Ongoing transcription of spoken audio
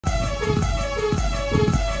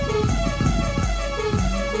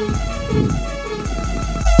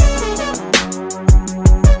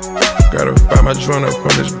Got my joint up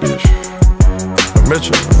on this bitch. I miss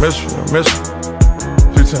you.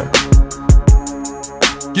 3 times.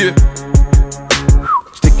 Yeah.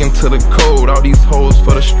 Sticking to the code, all these hoes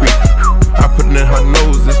for the street. I put it in her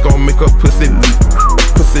nose, it's gon' make her pussy leak.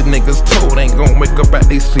 Pussy niggas told ain't gon' wake up out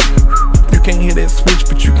they sleep. You can't hear that switch,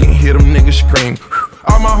 but you can hear them niggas scream.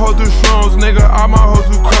 All my hoes do shrooms, nigga, all my hoes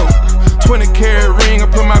do coke. 20-carat ring, I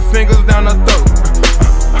put my fingers down her throat.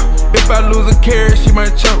 If I lose a carat, she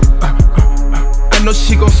might choke. I know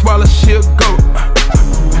she gon' swallow, she'll go.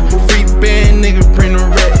 Free band, nigga, bring the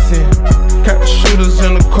rats in. Got the shooters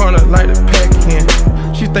in the corner like the pack in.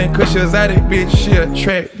 She think cause she was out it, bitch, she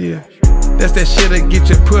attractive. That's that shit that get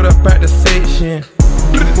you put up out the section.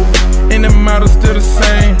 And the model still the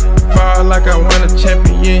same. Ball like I won a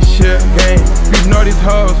championship game. You know these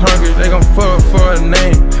hoes hungry, they gon' fuck for a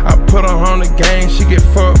name. I put her on the game, she get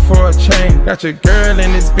fucked for a chain. Got your girl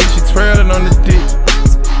in this bitch, she twirling on the dick.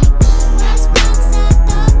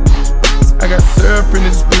 I got syrup in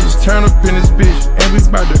this bitch, turn up in this bitch. And we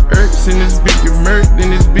bout the irks in this bitch, get murked in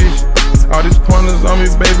this bitch. All these pointers on me,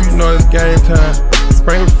 baby, you know it's game time.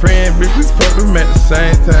 Bring a friend, bitch, we fuck them at the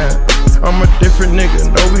same time. I'm a different nigga,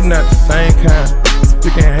 no, we not the same kind. You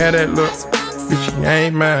can have that look, bitch, you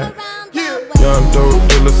ain't mine. Young dope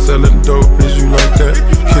dealer selling dope, is you like that?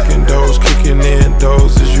 Kicking doors, kicking in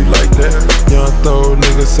doors, is you like that? Young throw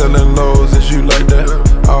nigga selling lows, is you like that?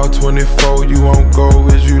 All 24, you won't go,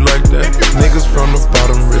 is you like that? Niggas from the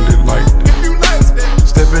bottom really like that.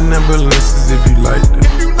 Stepping ambulances if you like that.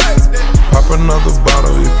 Pop another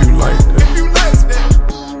bottle if you like that.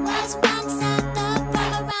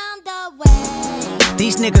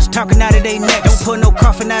 These niggas talking out of they neck. Don't put no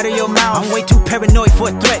coughing out of your mouth. I'm way too paranoid for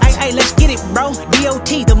a threat. Ay, let's get it, bro.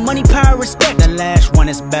 DOT, the money, power, respect. The last one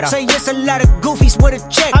is better. Say yes, a lot of goofies with a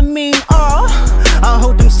check. I mean, I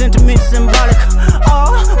hold them sentiments symbolic.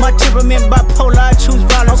 My temperament bipolar, I choose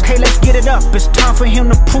violence. Okay, let's get it up. It's time for him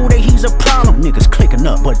to prove that he's a problem. Niggas clicking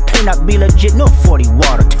up, but turn out be legit. No 40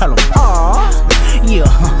 water, tell him.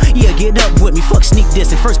 Yeah, get up with me. Fuck sneak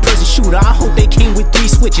diss and first person shooter. I hope they came with 3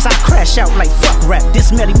 switches. I crash out like fuck rap.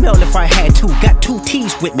 This Melly Mel if I had to. Got 2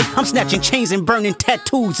 T's with me. I'm snatching chains and burning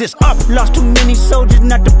tattoos. It's up. Lost too many soldiers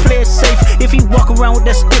not to play it safe. If he walk around with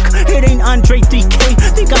that stick, it ain't Andre 3K.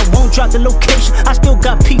 Think I won't drop the location. I still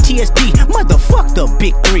got PTSD. Motherfuck the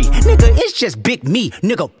big 3. Nigga, it's just big me.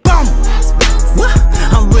 Nigga, bum. What?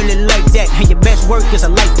 I'm really like that. And your best work is a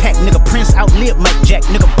light pack. Nigga, Prince outlived Mike Jack.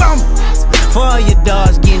 Nigga, bum. For all your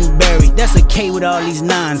dogs getting buried, that's a K with all these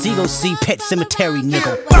 9s. He gon' see Pet Cemetery,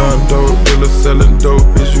 nigga. Young dope dealer selling dope,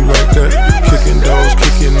 is you like that? Kicking doors,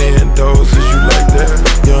 kicking in doors, is you like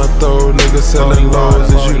that? Young throw nigga selling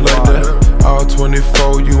lows, is you like that? All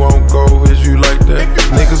 24, you won't go, is you like that?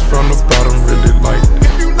 Niggas from the bottom really like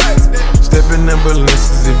that. Stepping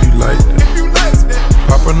ambulances if you like that.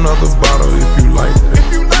 Pop another bottle if you like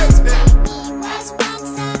that.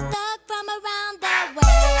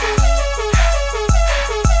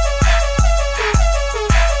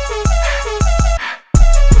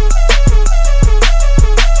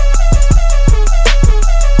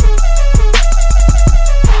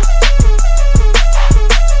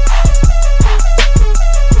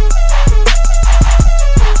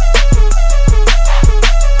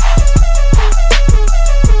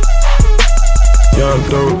 Young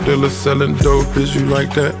dope dealer selling dope, is you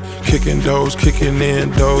like that? Kicking doors, kicking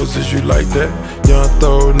in doors, is you like that? Young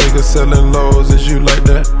throw nigga selling lows, is you like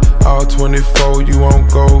that? All 24, you won't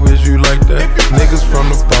go, is you like that? Niggas from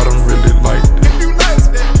the bottom really like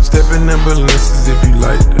that. Stepping ambulances if you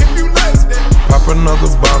like that. Pop another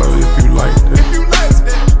bottle if you like that.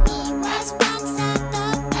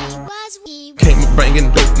 Came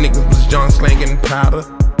banging dope, niggas was young slanging powder.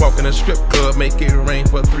 Walking a strip club, make it rain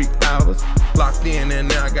for 3 hours. Locked in and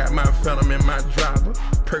now I got my phantom in my driver.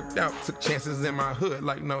 Perked out, took chances in my hood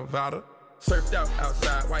like Nevada. Surfed out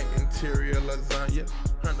outside, white interior lasagna.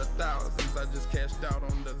 100,000s, I just cashed out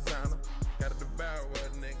on designer. Gotta devour a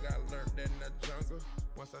nigga, I learned that in the jungle.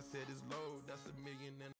 Once I said it's low, that's $1 million.